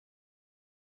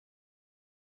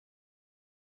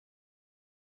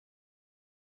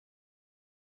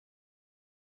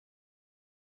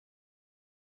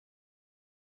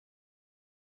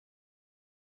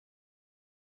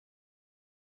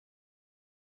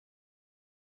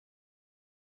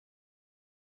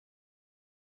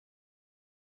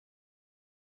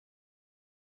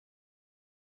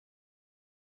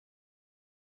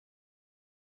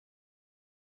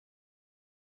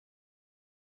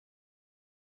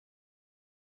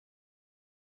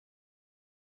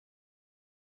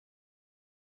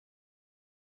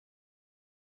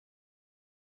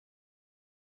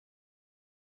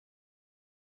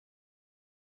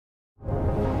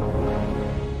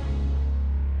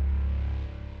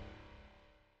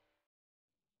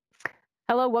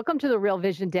Hello, welcome to the Real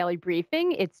Vision Daily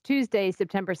Briefing. It's Tuesday,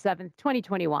 September 7th,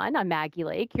 2021. I'm Maggie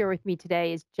Lake. Here with me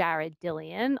today is Jared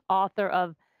Dillian, author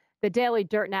of the Daily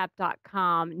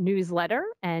Dirtnap.com newsletter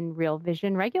and Real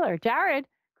Vision regular. Jared,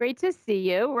 great to see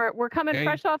you. We're coming Hey,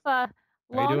 fresh off a how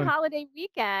you long doing? holiday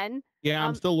weekend. Yeah, I'm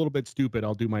Um, still a little bit stupid.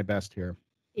 I'll do my best here.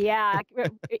 yeah,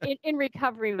 in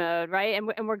recovery mode, right?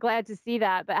 And we're glad to see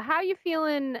that. But how are you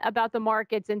feeling about the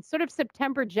markets and sort of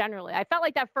September generally? I felt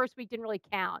like that first week didn't really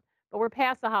count, but we're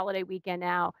past the holiday weekend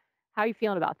now. How are you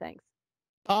feeling about things?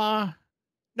 Uh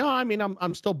no, I mean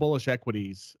I'm still bullish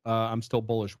equities. I'm still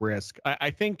bullish risk.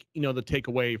 I think, the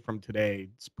takeaway from today,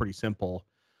 it's pretty simple.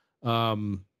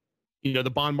 Um, the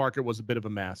bond market was a bit of a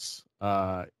mess.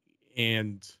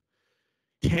 And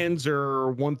tens are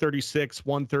 136,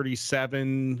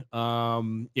 137.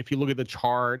 If you look at the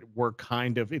chart,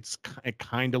 it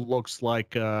kind of looks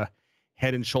like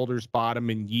head and shoulders bottom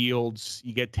in yields.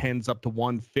 You get tens up to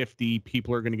 150.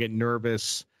 People are going to get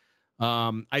nervous.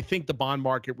 I think the bond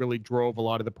market really drove a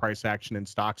lot of the price action in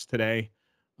stocks today.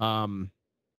 Um,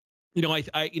 there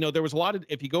was a lot of,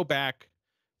 if you go back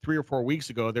 3 or 4 weeks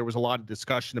ago, there was a lot of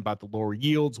discussion about the lower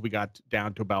yields. We got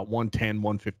down to about 110,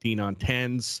 115 on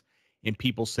tens, and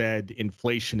people said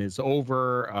inflation is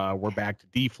over. We're back to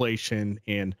deflation.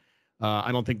 And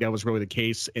I don't think that was really the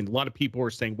case. And a lot of people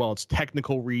were saying, well, it's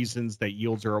technical reasons that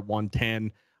yields are at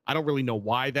 110. I don't really know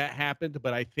why that happened,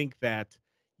 but I think that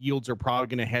yields are probably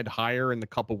going to head higher in the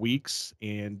couple weeks.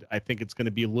 And I think it's going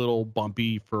to be a little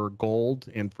bumpy for gold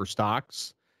and for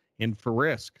stocks and for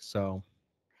risk. So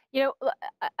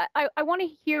I want to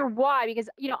hear why because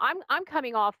I'm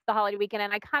coming off the holiday weekend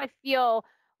and I kind of feel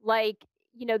like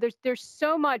there's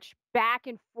so much back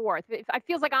and forth. I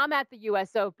feels like I'm at the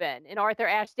U.S. Open in Arthur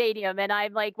Ashe Stadium and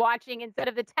I'm like watching instead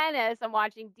of the tennis, I'm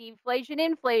watching deflation,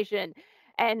 inflation,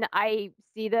 and I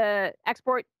see the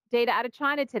export data out of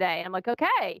China today. I'm like,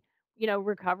 okay,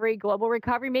 recovery, global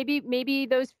recovery. Maybe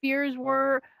those fears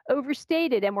were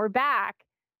overstated and we're back.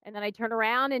 And then I turn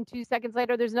around and 2 seconds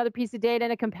later, there's another piece of data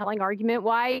and a compelling argument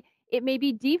why it may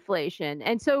be deflation.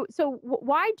 And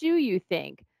why do you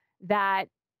think that,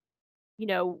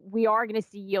 we are going to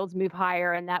see yields move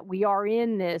higher and that we are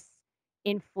in this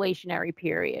inflationary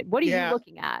period? What are you yeah.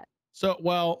 looking at? So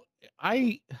well,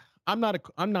 I I'm not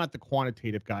the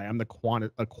quantitative guy. I'm a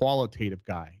qualitative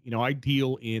guy. I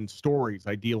deal in stories.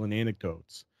 I deal in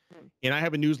anecdotes. Mm. And I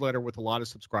have a newsletter with a lot of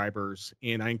subscribers,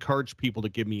 and I encourage people to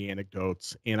give me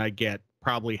anecdotes, and I get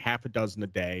probably half a dozen a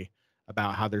day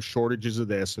about how there's shortages of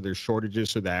this or there's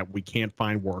shortages of that. We can't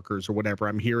find workers or whatever.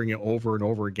 I'm hearing it over and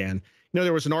over again.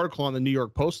 There was an article on the New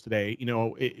York Post today,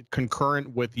 concurrent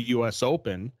with the US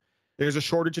Open, there's a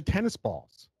shortage of tennis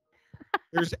balls.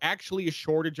 There's actually a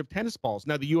shortage of tennis balls.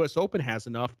 Now the US Open has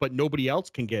enough, but nobody else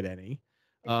can get any.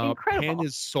 It's Penn incredible.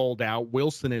 is sold out.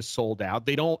 Wilson is sold out.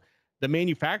 The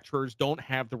manufacturers don't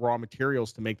have the raw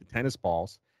materials to make the tennis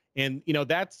balls. And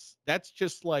that's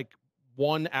just like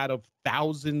one out of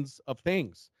thousands of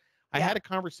things. I Yeah. had a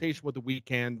conversation with the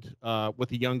weekend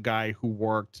with a young guy who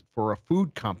worked for a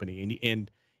food company, and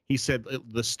he said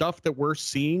the stuff that we're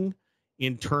seeing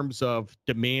in terms of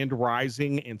demand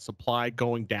rising and supply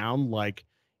going down, like,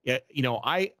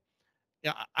 I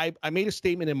made a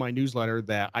statement in my newsletter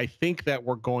that I think that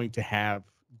we're going to have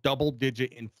double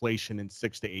digit inflation in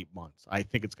 6 to 8 months. I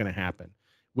think it's going to happen.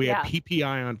 We have Yeah.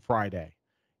 PPI on Friday,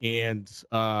 and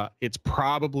it's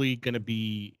probably going to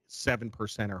be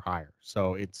 7% or higher.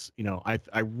 So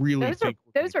I really Those are think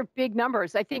we're going those to, are big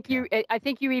numbers. yeah, I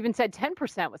think you even said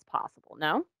 10% was possible,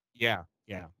 no? yeah,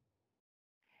 yeah.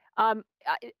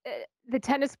 The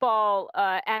tennis ball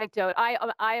anecdote.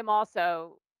 I am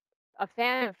also a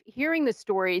fan of hearing the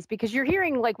stories because you're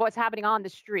hearing like what's happening on the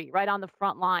street, right on the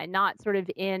front line, not sort of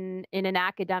in an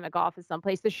academic office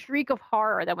someplace. The shriek of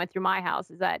horror that went through my house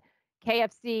is that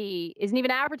KFC isn't even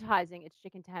advertising its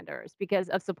chicken tenders because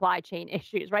of supply chain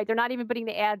issues, right? They're not even putting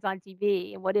the ads on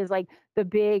TV and what is like the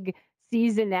big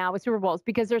season now with Super Bowls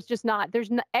because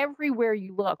everywhere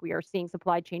you look, we are seeing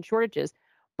supply chain shortages.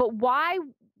 But why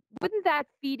wouldn't that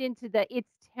feed into the it's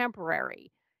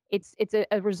temporary? It's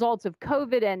a result of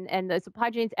COVID and the supply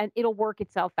chains, and it'll work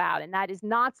itself out. And that is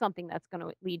not something that's going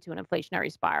to lead to an inflationary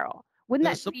spiral. Wouldn't The,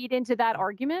 that sup- feed into that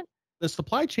argument? the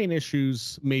supply chain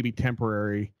issues may be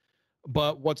temporary,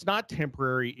 but what's not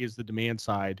temporary is the demand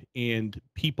side and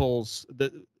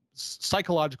the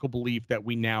psychological belief that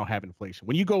we now have inflation.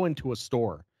 When you go into a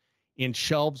store and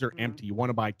shelves are Mhm. empty, you want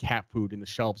to buy cat food and the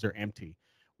shelves are empty.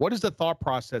 What is the thought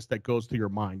process that goes through your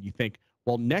mind? You think,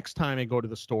 well, next time I go to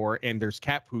the store and there's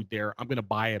cat food there, I'm going to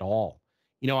buy it all.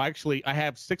 Actually, I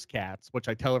have 6 cats, which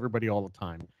I tell everybody all the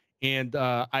time. And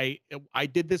I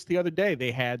did this the other day.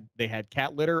 They had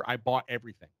cat litter. I bought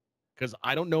everything because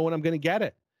I don't know when I'm going to get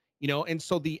it. And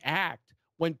so the act,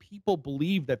 when people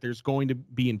believe that there's going to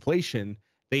be inflation,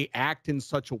 they act in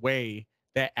such a way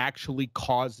that actually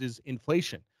causes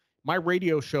inflation. My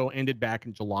radio show ended back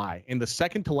in July, and the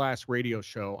second to last radio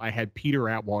show, I had Peter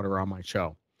Atwater on my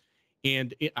show.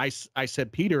 And I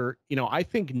said, Peter, I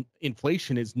think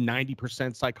inflation is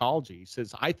 90% psychology. He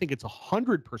says, I think it's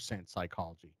 100%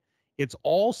 psychology. It's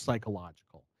all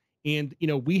psychological. And,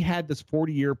 we had this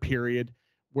 40-year period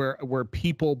where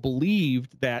people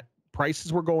believed that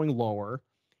prices were going lower.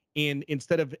 And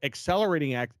instead of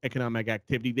accelerating economic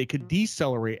activity, they could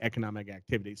decelerate economic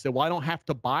activity. So, well, I don't have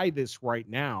to buy this right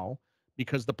now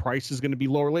because the price is going to be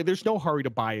lower later. There's no hurry to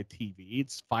buy a TV.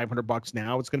 It's $500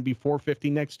 now. It's going to be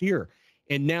 $450 next year.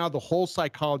 And now the whole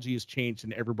psychology has changed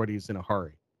and everybody's in a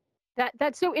hurry.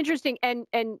 That's so interesting, and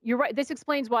you're right. This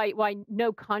explains why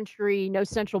no country, no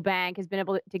central bank has been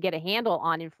able to get a handle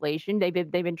on inflation. They've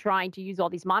been trying to use all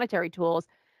these monetary tools.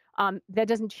 That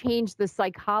doesn't change the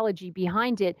psychology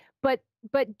behind it. But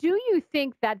do you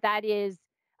think that is,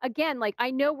 again, like,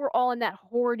 I know we're all in that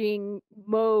hoarding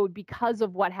mode because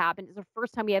of what happened. It's the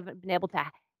first time we haven't been able to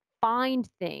find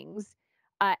things,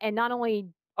 and not only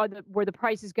were the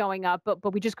prices going up,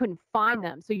 but we just couldn't find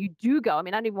them. So you do go. I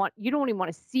mean, you don't even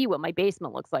want to see what my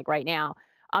basement looks like right now,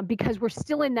 because we're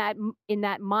still in that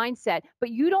mindset. But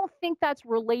you don't think that's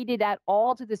related at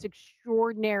all to this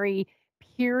extraordinary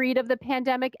period of the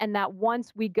pandemic, and that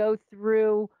once we go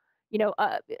through,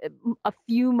 a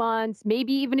few months,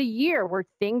 maybe even a year, where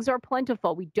things are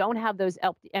plentiful, we don't have those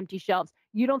empty shelves.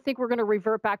 You don't think we're going to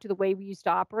revert back to the way we used to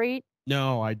operate?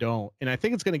 No, I don't. And I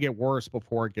think it's going to get worse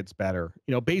before it gets better.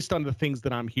 Based on the things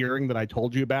that I'm hearing that I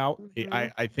told you about,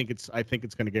 I think it's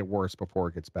going to get worse before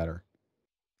it gets better.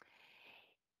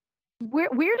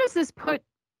 Where does this put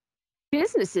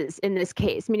businesses in this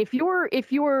case? I mean, if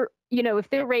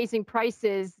they're raising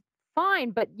prices,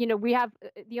 fine, but we have,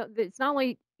 it's not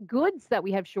only goods that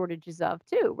we have shortages of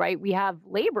too, right? We have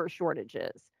labor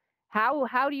shortages.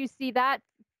 How do you see that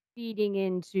feeding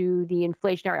into the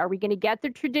inflationary? Are we going to get the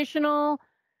traditional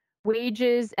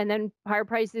wages and then higher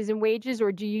prices and wages,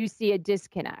 or do you see a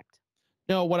disconnect?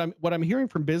 No, what I'm hearing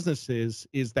from businesses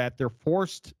is that they're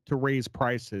forced to raise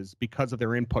prices because of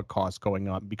their input costs going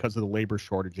up, because of the labor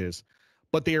shortages,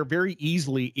 but they are very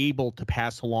easily able to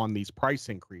pass along these price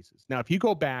increases. Now, if you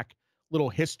go back, little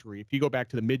history, if you go back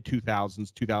to the mid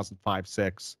 2000s, 2005,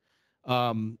 6,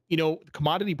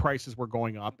 commodity prices were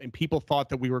going up and people thought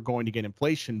that we were going to get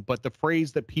inflation. But the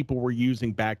phrase that people were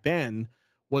using back then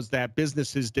was that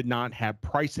businesses did not have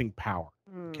pricing power.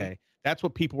 Okay. That's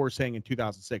what people were saying in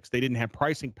 2006. They didn't have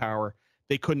pricing power.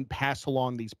 They couldn't pass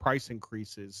along these price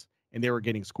increases and they were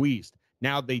getting squeezed.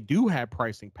 Now they do have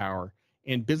pricing power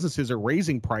and businesses are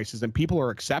raising prices and people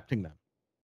are accepting them.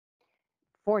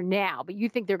 For now, but you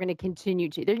think they're going to continue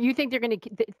to? You think they're going to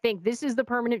think this is the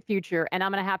permanent future, and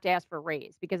I'm going to have to ask for a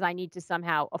raise because I need to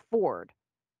somehow afford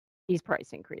these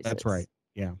price increases? That's right.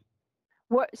 Yeah.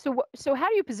 So how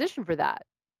do you position for that?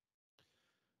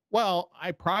 Well,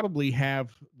 I probably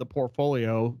have the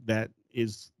portfolio that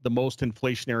is the most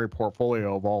inflationary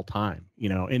portfolio of all time,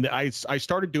 and I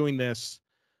started doing this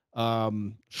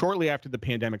shortly after the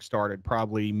pandemic started,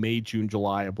 probably May, June,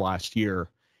 July of last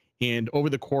year. And over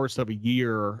the course of a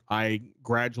year, I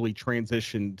gradually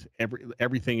transitioned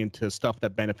everything into stuff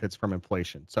that benefits from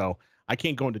inflation. So I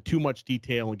can't go into too much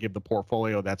detail and give the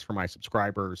portfolio. That's for my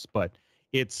subscribers. But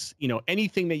it's,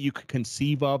 anything that you could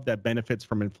conceive of that benefits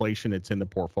from inflation, it's in the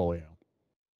portfolio.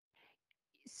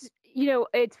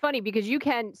 It's funny because you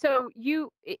can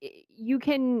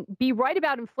be right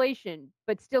about inflation,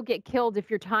 but still get killed if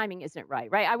your timing isn't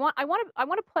right. Right. I want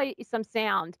to play some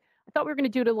sound. I thought we were going to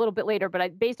do it a little bit later,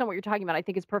 but based on what you're talking about, I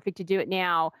think it's perfect to do it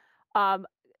now.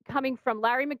 Coming from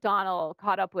Larry McDonald,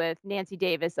 caught up with Nancy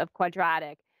Davis of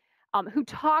Quadratic, who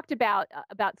talked about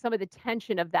some of the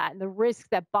tension of that and the risks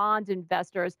that bond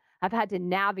investors have had to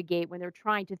navigate when they're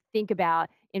trying to think about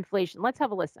inflation. Let's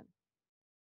have a listen.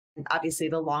 Obviously,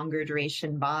 the longer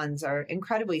duration bonds are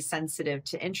incredibly sensitive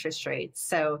to interest rates.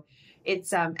 So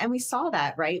it's, and we saw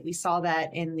that, right? We saw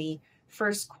that in the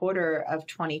first quarter of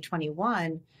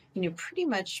 2021, pretty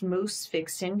much most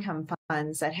fixed income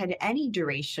funds that had any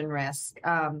duration risk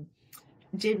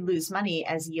did lose money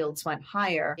as yields went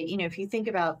higher. If you think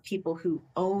about people who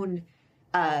own,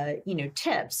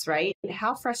 tips, right?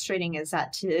 How frustrating is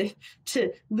that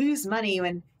to lose money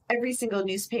when every single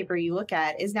newspaper you look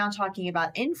at is now talking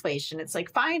about inflation? It's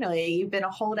like, finally, you've been a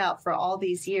holdout for all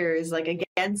these years, like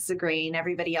against the grain.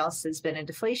 Everybody else has been a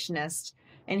deflationist,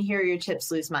 and here your tips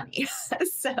lose money.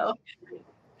 So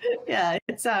Yeah,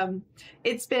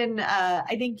 it's been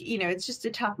I think, it's just a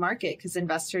tough market because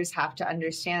investors have to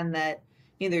understand that,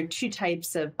 there are two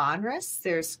types of bond risks.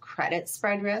 There's credit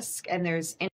spread risk and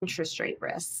there's interest rate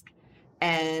risk.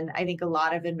 And I think a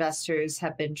lot of investors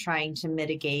have been trying to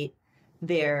mitigate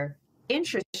their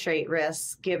interest rate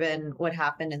risk given what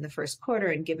happened in the first quarter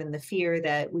and given the fear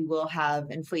that we will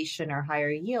have inflation or higher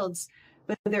yields,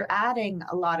 but they're adding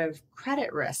a lot of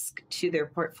credit risk to their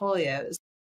portfolios.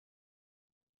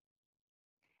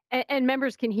 And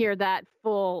members can hear that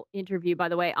full interview, by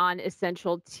the way, on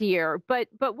Essential Tier. But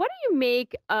what do you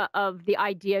make of the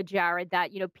idea, Jared,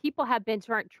 that people have been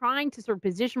trying to sort of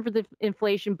position for the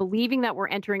inflation, believing that we're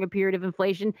entering a period of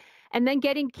inflation, and then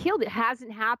getting killed? It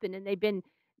hasn't happened, and they've been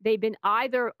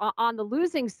either on the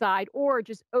losing side or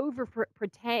just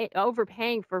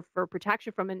overpaying for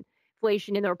protection from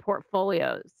inflation in their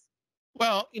portfolios.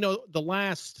 Well, the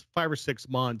last 5 or 6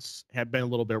 months have been a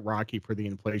little bit rocky for the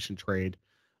inflation trade.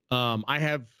 I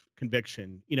have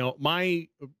conviction. My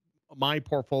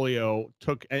portfolio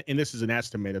took, and this is an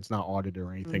estimate, it's not audited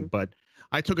or anything, but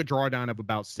I took a drawdown of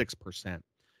about 6%.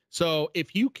 So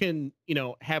if you can,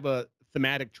 have a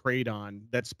thematic trade on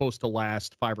that's supposed to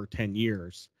last 5 or 10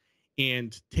 years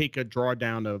and take a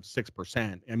drawdown of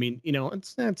 6%, I mean,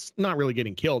 it's not really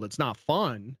getting killed. It's not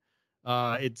fun.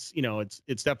 It's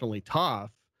definitely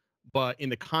tough, but in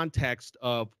the context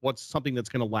of what's something that's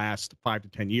going to last 5 to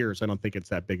 10 years, I don't think it's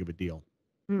that big of a deal.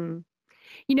 Mm.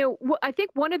 I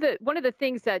think one of the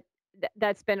things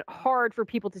that's been hard for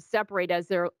people to separate as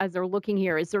they're looking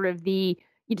here is sort of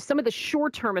some of the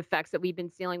short-term effects that we've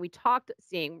been seeing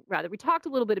rather. We talked a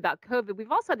little bit about COVID.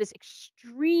 We've also had this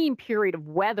extreme period of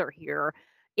weather here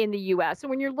in the US. So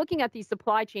when you're looking at these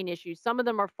supply chain issues, some of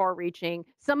them are far-reaching,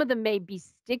 some of them may be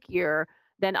stickier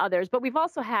than others, but we've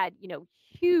also had,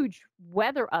 huge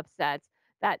weather upsets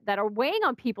that are weighing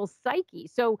on people's psyche.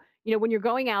 So, when you're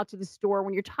going out to the store,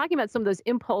 when you're talking about some of those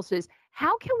impulses,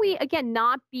 how can we again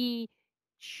not be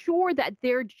sure that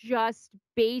they're just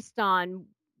based on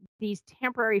these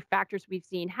temporary factors we've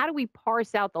seen? How do we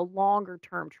parse out the longer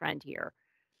term trend here?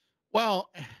 Well,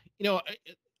 you know,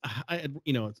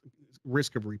 it's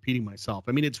risk of repeating myself.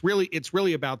 I mean, it's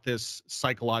really about this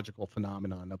psychological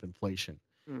phenomenon of inflation.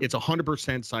 Mm. It's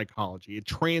 100% psychology. It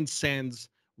transcends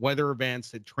weather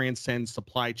events. It transcends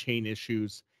supply chain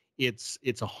issues. It's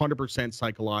 100%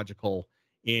 psychological,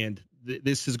 and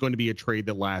this is going to be a trade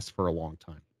that lasts for a long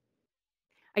time.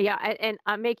 Yeah, and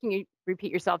I'm making you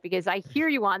repeat yourself because I hear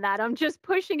you on that. I'm just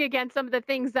pushing against some of the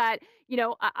things that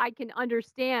I can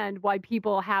understand why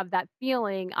people have that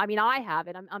feeling. I mean, I have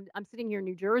it. I'm sitting here in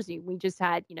New Jersey. We just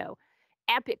had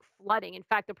epic flooding. In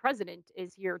fact, the president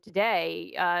is here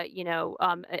today.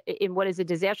 In what is a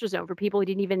disaster zone for people who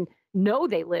didn't even know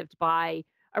they lived by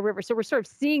a river. So we're sort of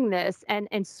seeing this,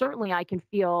 and certainly I can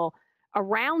feel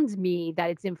around me that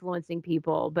it's influencing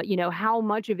people, but how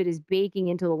much of it is baking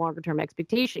into the longer term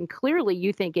expectation? Clearly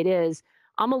you think it is.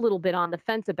 I'm a little bit on the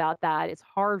fence about that. It's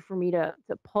hard for me to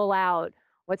pull out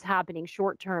what's happening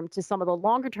short term to some of the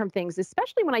longer term things,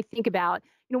 especially when I think about,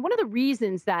 one of the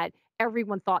reasons that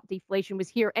everyone thought deflation was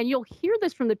here, and you'll hear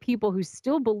this from the people who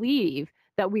still believe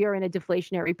that we are in a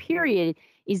deflationary period,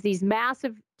 is these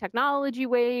massive technology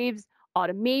waves,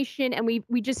 automation, and we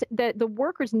just the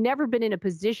worker's never been in a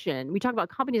position. We talk about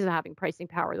companies not having pricing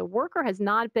power. The worker has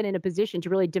not been in a position to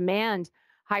really demand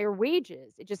higher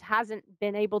wages. It just hasn't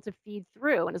been able to feed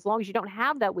through. And as long as you don't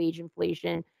have that wage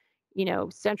inflation,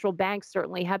 central banks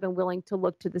certainly have been willing to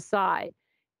look to the side.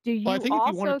 Do Well, I you think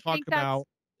also think that's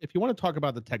if you want to talk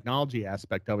about the technology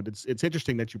aspect of it, it's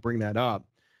interesting that you bring that up.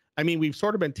 I mean, we've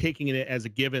sort of been taking it as a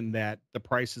given that the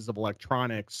prices of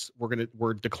electronics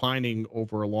were declining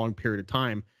over a long period of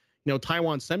time.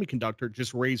 Taiwan Semiconductor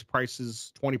just raised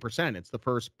prices 20%. It's the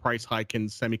first price hike in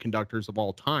semiconductors of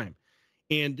all time.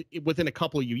 And within a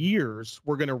couple of years,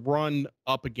 we're going to run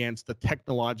up against the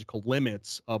technological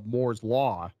limits of Moore's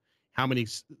law, how many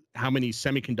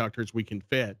semiconductors we can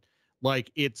fit.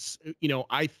 Like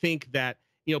I think that,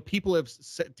 people have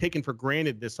taken for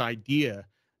granted this idea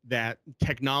that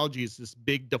technology is this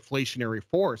big deflationary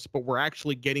force, but we're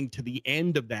actually getting to the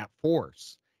end of that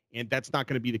force. And that's not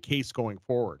going to be the case going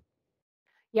forward.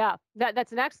 Yeah,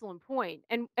 that's an excellent point.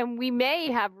 And we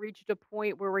may have reached a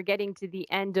point where we're getting to the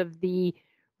end of the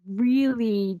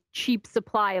really cheap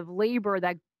supply of labor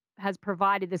that has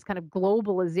provided this kind of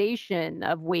globalization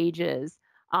of wages,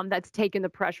 that's taken the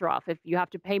pressure off. If you have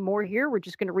to pay more here, we're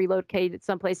just going to relocate it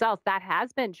someplace else. That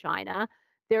has been China.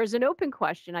 There's an open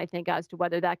question, I think, as to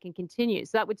whether that can continue.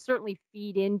 So that would certainly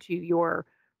feed into your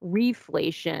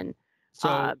reflation So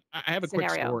I have a quick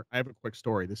scenario. story. I have a quick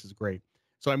story. This is great.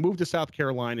 So I moved to South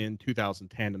Carolina in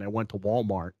 2010, and I went to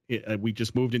Walmart. We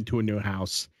just moved into a new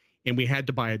house, and we had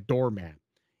to buy a doormat.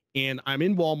 And I'm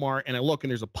in Walmart, and I look, and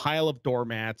there's a pile of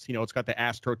doormats. It's got the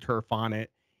AstroTurf on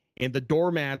it, and the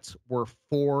doormats were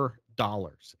 $4.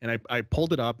 And I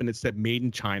pulled it up, and it said "Made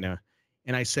in China."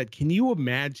 And I said, "Can you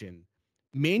imagine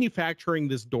manufacturing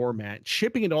this doormat,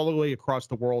 shipping it all the way across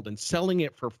the world, and selling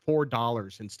it for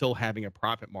 $4 and still having a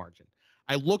profit margin?"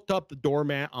 I looked up the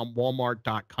doormat on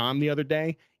Walmart.com the other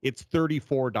day. It's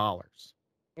 $34.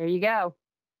 There you go.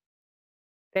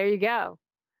 There you go.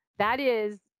 That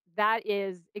is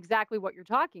exactly what you're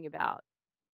talking about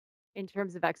in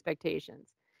terms of expectations.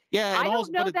 Yeah, and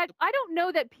also, but I don't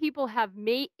know that people have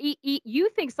made. You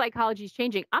think psychology is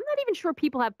changing? I'm not even sure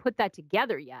people have put that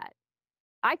together yet.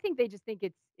 I think they just think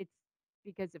it's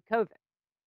because of COVID.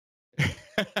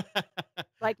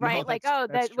 Like, no, right? Like, oh,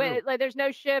 that's true. like, there's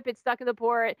no ship. It's stuck in the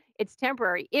port. It's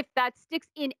temporary. If that sticks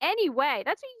in any way,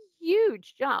 that's a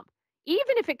huge jump.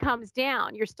 Even if it comes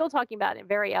down, you're still talking about a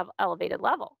very elevated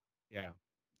level. Yeah,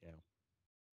 yeah.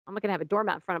 I'm not gonna have a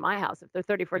doormat in front of my house if they're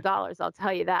 $34. I'll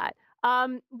tell you that.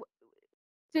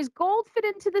 Does gold fit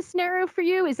into the scenario for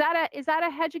you? Is that a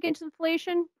hedge against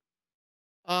inflation?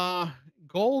 Uh,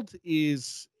 Gold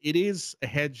is a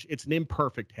hedge. It's an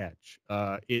imperfect hedge.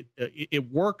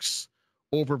 It works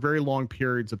over very long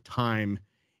periods of time.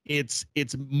 It's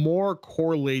more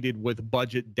correlated with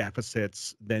budget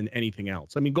deficits than anything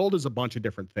else. I mean, gold is a bunch of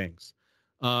different things.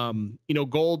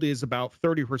 Gold is about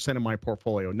 30% of my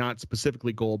portfolio, not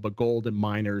specifically gold, but gold and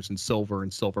miners and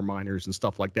silver miners and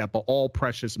stuff like that. But all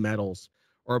precious metals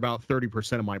are about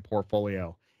 30% of my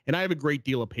portfolio. And I have a great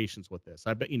deal of patience with this.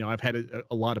 I've had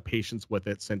a lot of patience with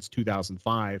it since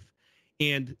 2005.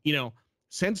 And,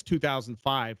 since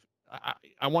 2005,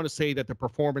 I want to say that the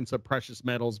performance of precious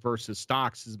metals versus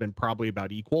stocks has been probably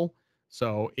about equal.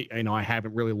 So, I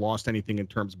haven't really lost anything in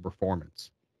terms of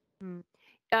performance. Mm.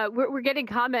 We're getting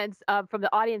comments from the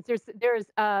audience. There's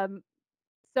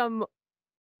some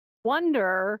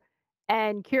wonder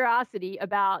and curiosity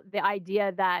about the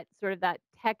idea that sort of that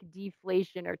tech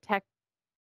deflation or tech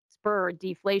spur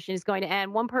deflation is going to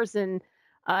end. One person,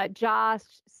 Josh,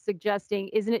 suggesting,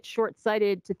 isn't it short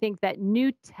sighted to think that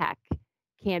new tech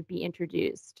can't be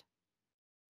introduced?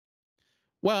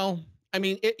 Well, I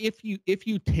mean, if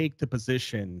you take the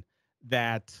position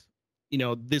that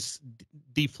this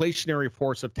deflationary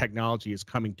force of technology is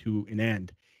coming to an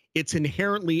end, it's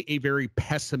inherently a very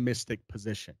pessimistic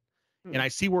position. And Hmm. I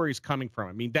see where he's coming from.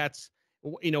 I mean,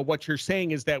 what you're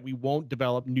saying is that we won't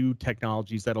develop new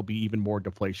technologies that'll be even more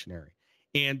deflationary.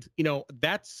 And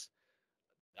that's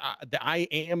I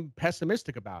am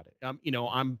pessimistic about it.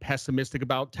 I'm pessimistic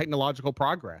about technological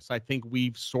progress. I think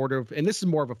we've sort of, and this is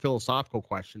more of a philosophical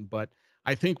question, but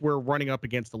I think we're running up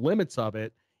against the limits of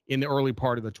it in the early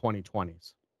part of the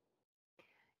 2020s.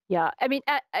 Yeah, I mean,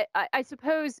 I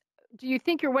suppose. Do you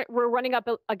think we're running up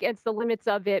against the limits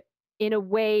of it in a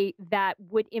way that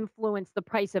would influence the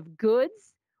price of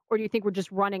goods, or do you think we're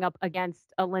just running up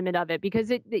against a limit of it? Because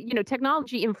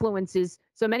technology influences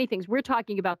so many things. We're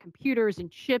talking about computers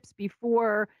and chips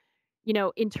before,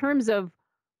 in terms of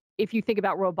if you think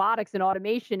about robotics and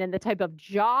automation and the type of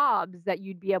jobs that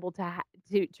you'd be able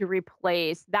to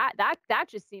replace, that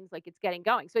just seems like it's getting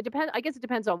going. So it depends. I guess it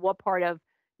depends on what part of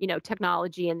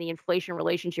technology and the inflation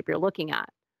relationship you're looking at.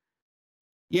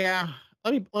 Yeah.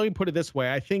 Let me put it this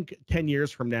way. I think 10 years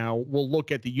from now, we'll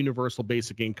look at the universal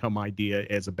basic income idea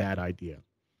as a bad idea.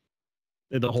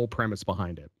 The whole premise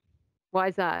behind it. Why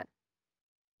is that?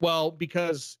 Well,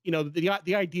 because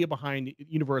the idea behind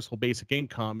universal basic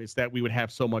income is that we would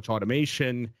have so much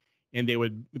automation, and they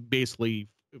would basically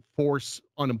force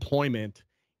unemployment,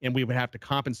 and we would have to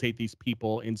compensate these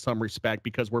people in some respect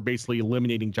because we're basically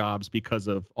eliminating jobs because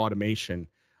of automation.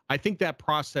 I think that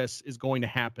process is going to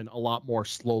happen a lot more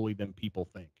slowly than people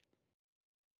think.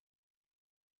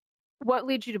 What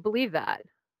leads you to believe that?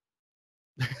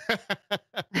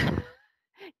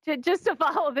 Just to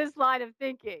follow this line of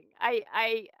thinking,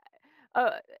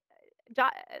 uh, Jo-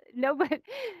 no, but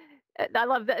I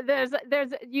love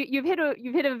that. You've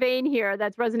hit a vein here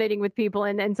that's resonating with people,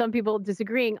 and some people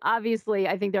disagreeing. Obviously,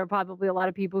 I think there are probably a lot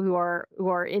of people who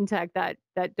are in tech that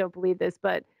don't believe this,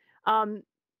 but um,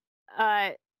 uh,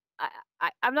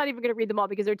 I'm not even going to read them all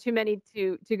because there are too many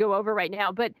to go over right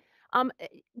now. But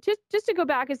just to go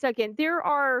back a second, there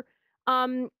are,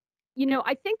 I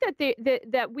think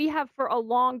that we have for a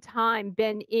long time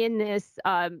been in this,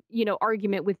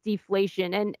 argument with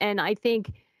deflation, and I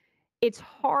think it's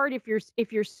hard if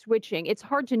you're switching. It's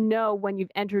hard to know when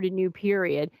you've entered a new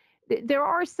period. There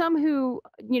are some who,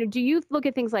 do you look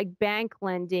at things like bank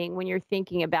lending when you're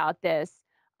thinking about this?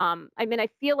 I mean, I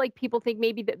feel like people think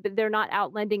maybe that they're not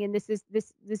out lending, and this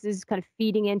is kind of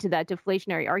feeding into that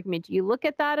deflationary argument. Do you look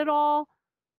at that at all?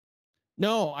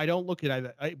 No, I don't look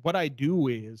at it. What I do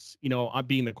is, I'm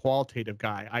being the qualitative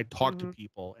guy. I talk to Hmm.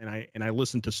 people and I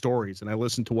listen to stories and I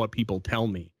listen to what people tell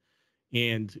me.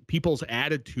 And people's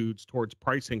attitudes towards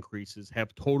price increases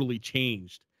have totally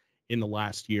changed in the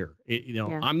last year.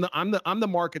 Yeah, I'm the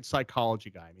market psychology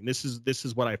guy. I mean, this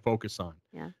is what I focus on.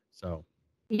 yeah. So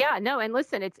Yeah, no, and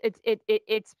listen,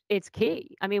 it's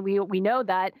key. I mean, we know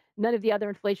that none of the other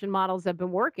inflation models have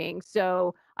been working.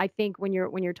 So I think when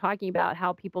you're talking about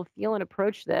how people feel and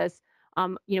approach this,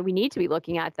 we need to be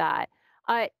looking at that.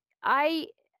 Uh, I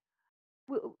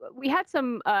we had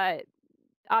some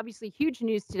obviously huge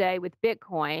news today with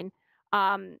Bitcoin.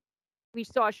 Um, we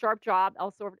saw a sharp drop.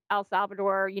 El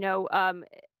Salvador,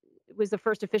 was the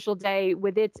first official day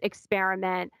with its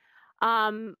experiment.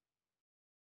 Um,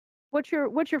 what's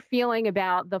your feeling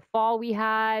about the fall we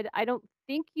had? I don't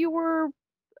think you were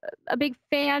a big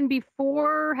fan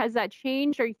before. Has that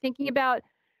changed? Are you thinking about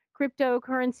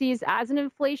cryptocurrencies as an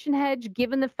inflation hedge,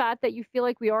 given the fact that you feel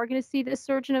like we are going to see this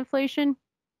surge in inflation?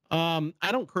 I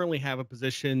don't currently have a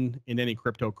position in any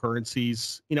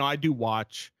cryptocurrencies. I do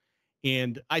watch,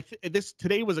 and this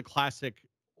today was a classic,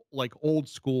 like old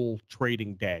school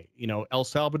trading day. El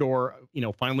Salvador,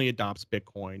 finally adopts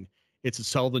Bitcoin. It's a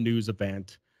sell the news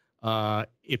event.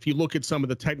 If you look at some of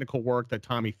the technical work that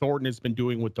Tommy Thornton has been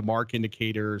doing with the mark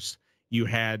indicators, you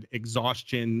had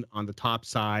exhaustion on the top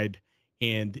side,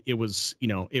 and it was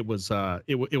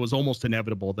almost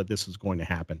inevitable that this was going to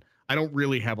happen. I don't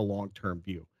really have a long term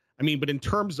view. I mean, but in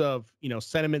terms of,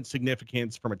 sentiment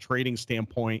significance from a trading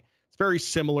standpoint, it's very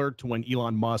similar to when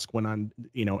Elon Musk went on,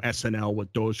 SNL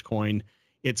with Dogecoin.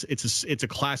 It's a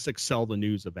classic sell the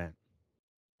news event.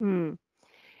 Hmm.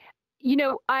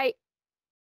 I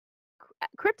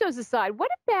cryptos aside, what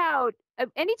about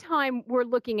anytime we're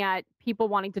looking at people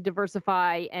wanting to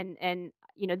diversify and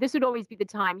this would always be the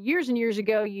time. Years and years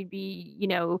ago, you'd be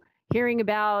hearing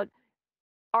about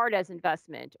art as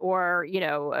investment or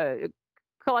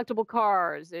collectible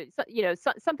cars,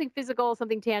 something physical,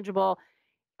 something tangible.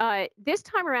 This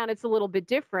time around, it's a little bit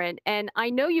different. And I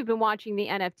know you've been watching the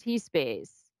NFT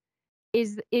space.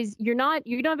 Is you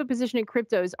don't have a position in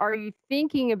cryptos. Are you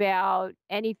thinking about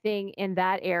anything in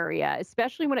that area,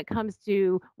 especially when it comes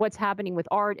to what's happening with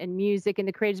art and music and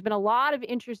the creators? There's been a lot of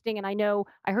interesting, and I know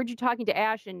I heard you talking to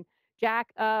Ash and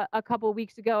Jack a couple of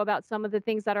weeks ago about some of the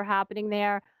things that are happening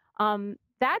there.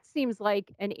 That seems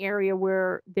like an area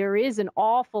where there is an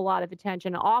awful lot of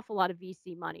attention, an awful lot of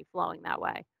VC money flowing that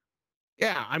way.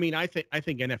 Yeah, I mean, I think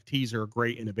NFTs are a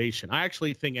great innovation. I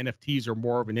actually think NFTs are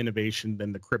more of an innovation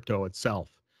than the crypto itself.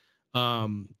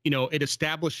 It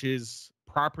establishes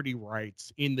property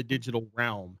rights in the digital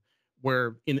realm,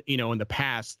 where in the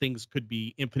past things could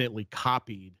be infinitely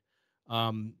copied.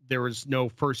 There was no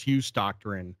first use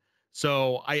doctrine.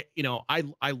 So I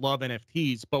love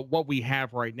NFTs, but what we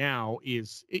have right now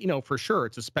is, for sure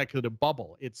it's a speculative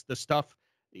bubble. It's the stuff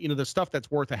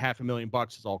that's worth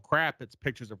 $500,000 is all crap. It's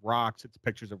pictures of rocks, it's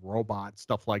pictures of robots,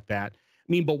 stuff like that. I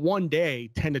mean, but one day,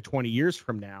 10 to 20 years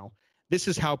from now, this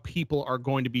is how people are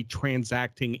going to be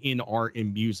transacting in art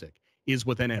and music, is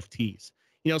with NFTs.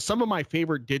 Some of my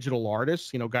favorite digital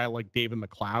artists, a guy like David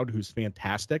McLeod, who's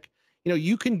fantastic.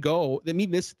 You can go, I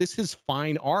mean, this is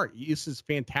fine art. This is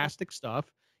fantastic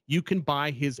stuff. You can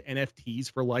buy his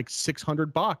NFTs for like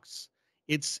 $600.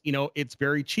 It's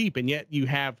very cheap. And yet you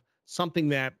have something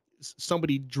that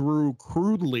somebody drew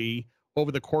crudely over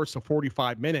the course of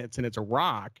 45 minutes, and it's a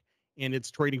rock, and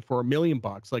it's trading for $1 million.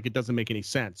 Like, it doesn't make any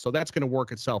sense. So that's going to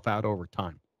work itself out over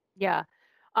time. Yeah.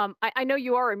 I know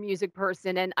you are a music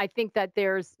person, and I think that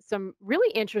there's some really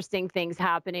interesting things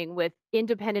happening with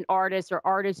independent artists or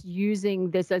artists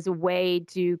using this as a way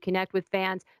to connect with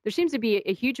fans. There seems to be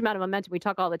a huge amount of momentum. We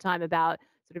talk all the time about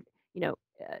sort of,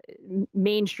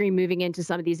 mainstream moving into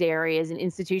some of these areas and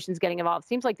institutions getting involved.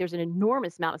 Seems like there's an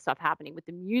enormous amount of stuff happening with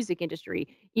the music industry,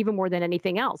 even more than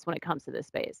anything else when it comes to this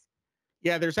space.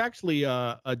 Yeah, there's actually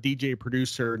a DJ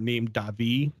producer named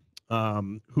Davi,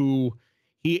 who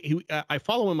I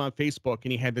follow him on Facebook,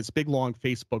 and he had this big long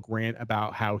Facebook rant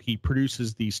about how he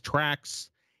produces these tracks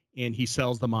and he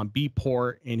sells them on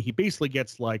Beatport, and he basically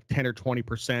gets like 10 or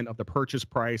 20% of the purchase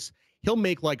price. He'll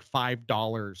make like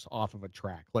 $5 off of a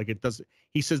track. Like, it does.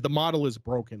 He says the model is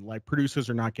broken. Like, producers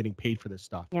are not getting paid for this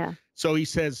stuff. Yeah. So he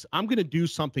says, I'm going to do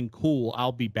something cool.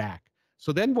 I'll be back.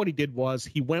 So then what he did was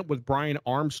he went with Brian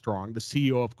Armstrong, the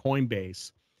CEO of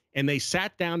Coinbase, and they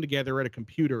sat down together at a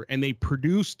computer and they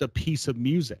produced a piece of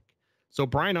music. So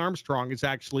Brian Armstrong is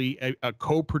actually a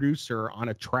co-producer on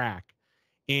a track.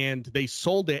 and they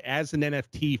sold it as an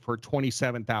NFT for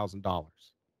 $27,000.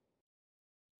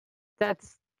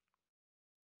 That's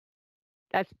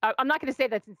I'm not going to say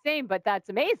that's insane, but that's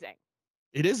amazing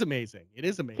It is amazing. It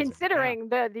is amazing. Yeah. considering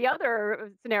the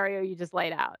other scenario you just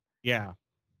laid out. Yeah.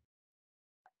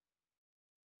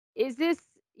 Is this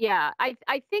yeah, I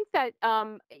think that,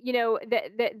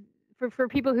 that for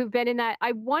people who've been in that,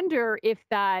 I wonder if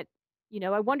that,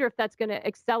 I wonder if that's gonna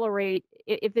accelerate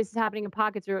if this is happening in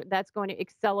pockets or that's going to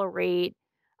accelerate,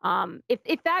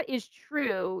 if that is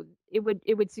true, it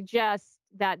would suggest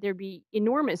that there'd be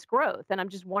enormous growth, and I'm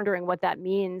just wondering what that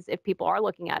means if people are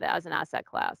looking at it as an asset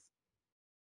class.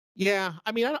 Yeah.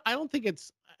 I mean, I don't think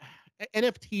it's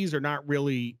NFTs are not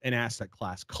really an asset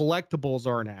class. Collectibles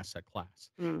are an asset class,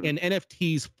 Mm, and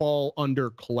NFTs fall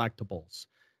under collectibles.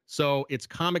 So it's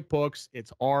comic books,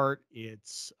 it's art,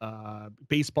 it's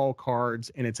baseball cards,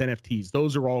 and it's NFTs.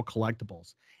 Those are all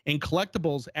collectibles. And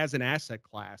collectibles as an asset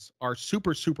class are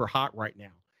super, super hot right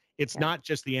now. It's yeah. not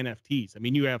just the NFTs. I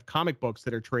mean, you have comic books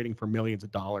that are trading for millions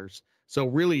of dollars. So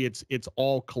really, it's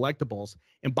all collectibles.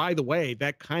 And by the way,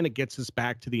 that kind of gets us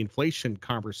back to the inflation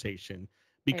conversation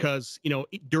Right. because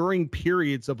during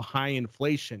periods of high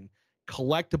inflation,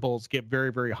 collectibles get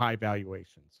very, very high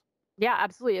valuations. Yeah,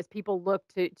 absolutely. As people look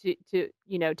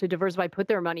to diversify, put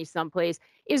their money someplace.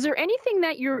 Is there anything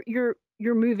that you're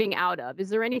moving out of? Is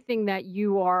there anything that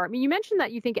you are? I mean, you mentioned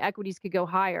that you think equities could go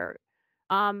higher.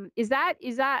 Is that?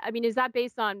 I mean, is that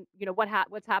based on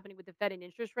what's happening with the Fed and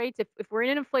interest rates? If we're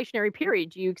in an inflationary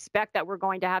period, do you expect that we're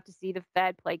going to have to see the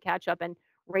Fed play catch up and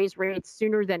raise rates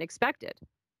sooner than expected?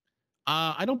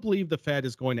 I don't believe the Fed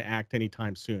is going to act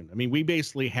anytime soon. I mean, we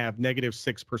basically have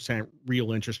 -6%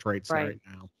 real interest rates Right. right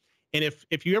now. And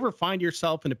if you ever find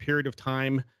yourself in a period of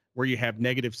time where you have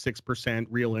 -6%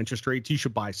 real interest rates, you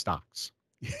should buy stocks.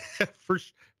 for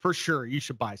for sure, you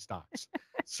should buy stocks.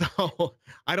 So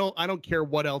I don't care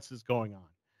what else is going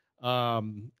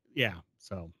on. Yeah.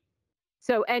 So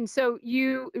So I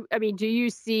mean, do you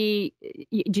see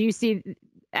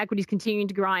equities continuing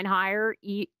to grind higher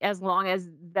as long as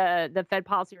the Fed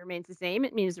policy remains the same? I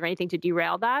mean, is there anything to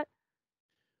derail that?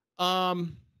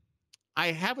 um,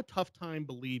 I have a tough time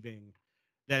believing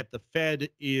that the Fed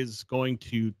is going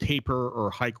to taper or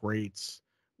hike rates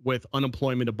with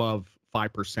unemployment above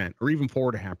 5% or even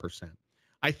 4.5%.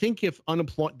 I think if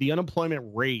the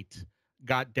unemployment rate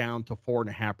got down to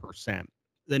 4.5%,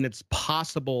 then it's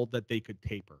possible that they could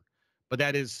taper. But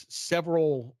that is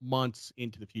several months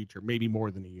into the future, maybe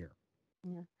more than a year.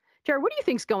 Yeah. Jared, what do you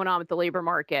think's going on with the labor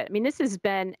market? I mean, this has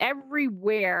been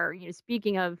everywhere.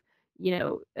 Speaking of,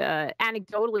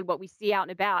 anecdotally, what we see out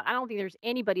and about. I don't think there's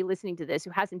anybody listening to this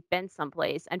who hasn't been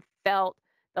someplace and felt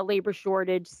the labor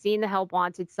shortage, seen the help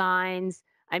wanted signs.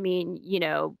 I mean,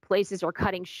 places are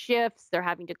cutting shifts. They're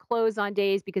having to close on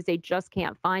days because they just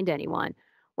can't find anyone.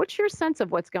 What's your sense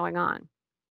of what's going on?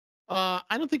 I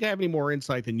don't think I have any more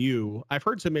insight than you. I've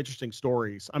heard some interesting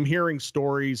stories. I'm hearing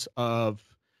stories of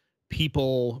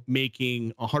people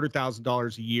making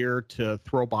 $100,000 a year to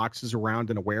throw boxes around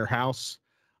in a warehouse.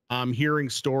 I'm hearing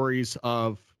stories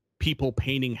of people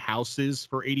painting houses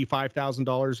for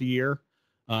 $85,000 a year.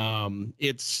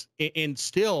 And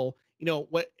still,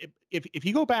 what if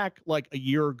you go back like a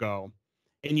year ago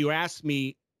and you asked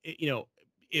me,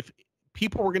 if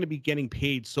people were going to be getting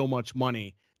paid so much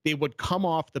money, they would come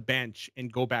off the bench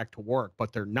and go back to work,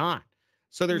 but they're not.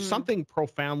 So there's Mm, something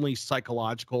profoundly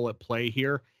psychological at play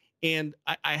here, and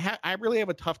I really have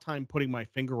a tough time putting my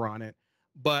finger on it,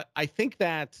 but I think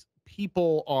that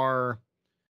people are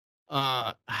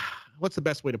uh what's the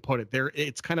best way to put it?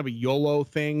 It's kind of a YOLO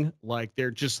thing, like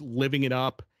they're just living it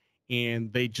up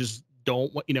and they just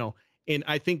don't want, and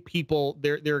I think people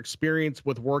their experience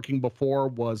with working before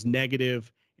was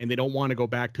negative and they don't want to go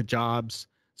back to jobs.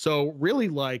 So really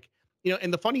like,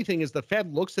 and the funny thing is the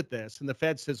Fed looks at this and the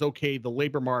Fed says, okay, the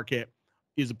labor market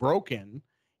is broken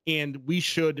and we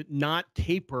should not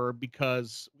taper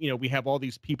because, we have all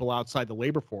these people outside the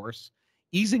labor force.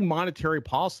 Easing monetary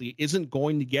policy isn't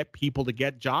going to get people to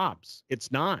get jobs.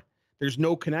 It's not. There's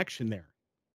no connection there.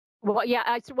 Well, yeah,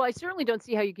 I certainly don't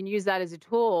see how you can use that as a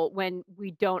tool when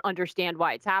we don't understand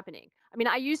why it's happening. I mean,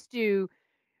 I used to,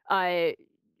 uh,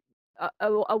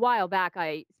 a while back,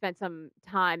 I spent some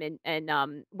time and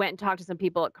went and talked to some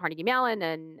people at Carnegie Mellon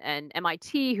and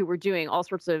MIT who were doing all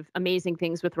sorts of amazing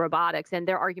things with robotics. And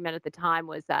their argument at the time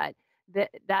was that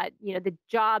the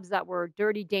jobs that were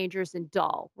dirty, dangerous, and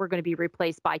dull were going to be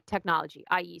replaced by technology,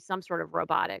 i.e., some sort of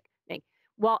robotic thing.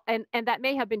 Well, and that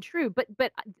may have been true, but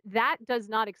that does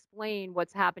not explain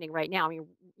what's happening right now. I mean,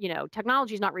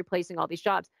 technology is not replacing all these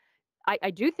jobs.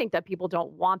 I do think that people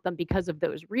don't want them because of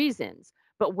those reasons.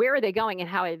 But where are they going and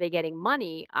how are they getting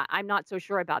money? I'm not so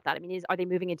sure about that. I mean, are they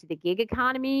moving into the gig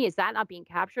economy? Is that not being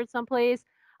captured someplace?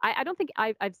 I don't think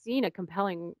I've seen a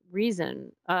compelling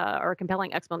reason or a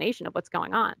compelling explanation of what's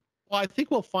going on. Well, I think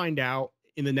we'll find out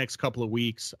in the next couple of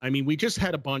weeks. I mean, we just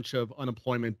had a bunch of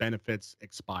unemployment benefits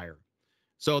expire.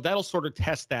 So that'll sort of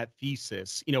test that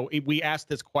thesis. We asked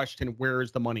this question, where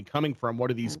is the money coming from?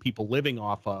 What are these Mm. people living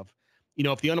off of?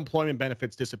 If the unemployment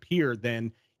benefits disappear,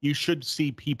 then you should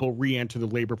see people re-enter the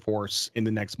labor force in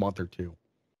the next month or two.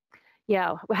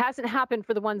 Yeah, it hasn't happened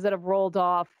for the ones that have rolled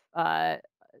off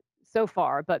so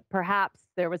far, but perhaps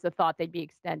there was a thought they'd be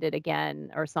extended again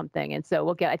or something. And so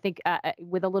we'll get, I think,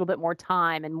 with a little bit more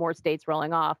time and more states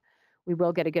rolling off, we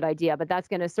will get a good idea. But that's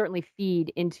going to certainly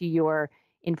feed into your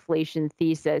inflation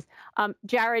thesis.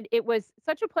 Jared, it was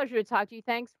such a pleasure to talk to you.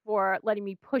 Thanks for letting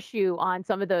me push you on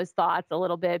some of those thoughts a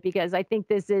little bit, because I think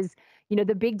this is,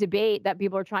 the big debate that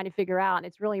people are trying to figure out. And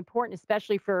it's really important,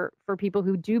 especially for people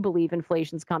who do believe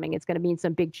inflation's coming. It's going to mean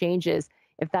some big changes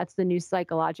if that's the new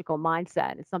psychological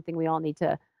mindset. It's something we all need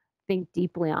to think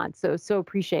deeply on. So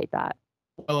appreciate that.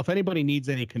 Well, if anybody needs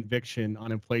any conviction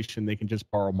on inflation, they can just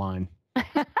borrow mine.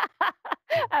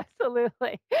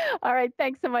 Absolutely. All right.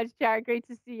 Thanks so much, Jared. Great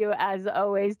to see you as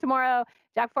always. Tomorrow,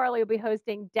 Jack Farley will be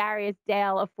hosting Darius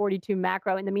Dale of 42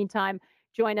 Macro. In the meantime,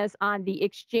 join us on The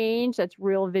Exchange. That's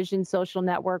Real Vision Social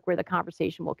Network, where the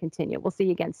conversation will continue. We'll see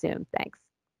you again soon. Thanks.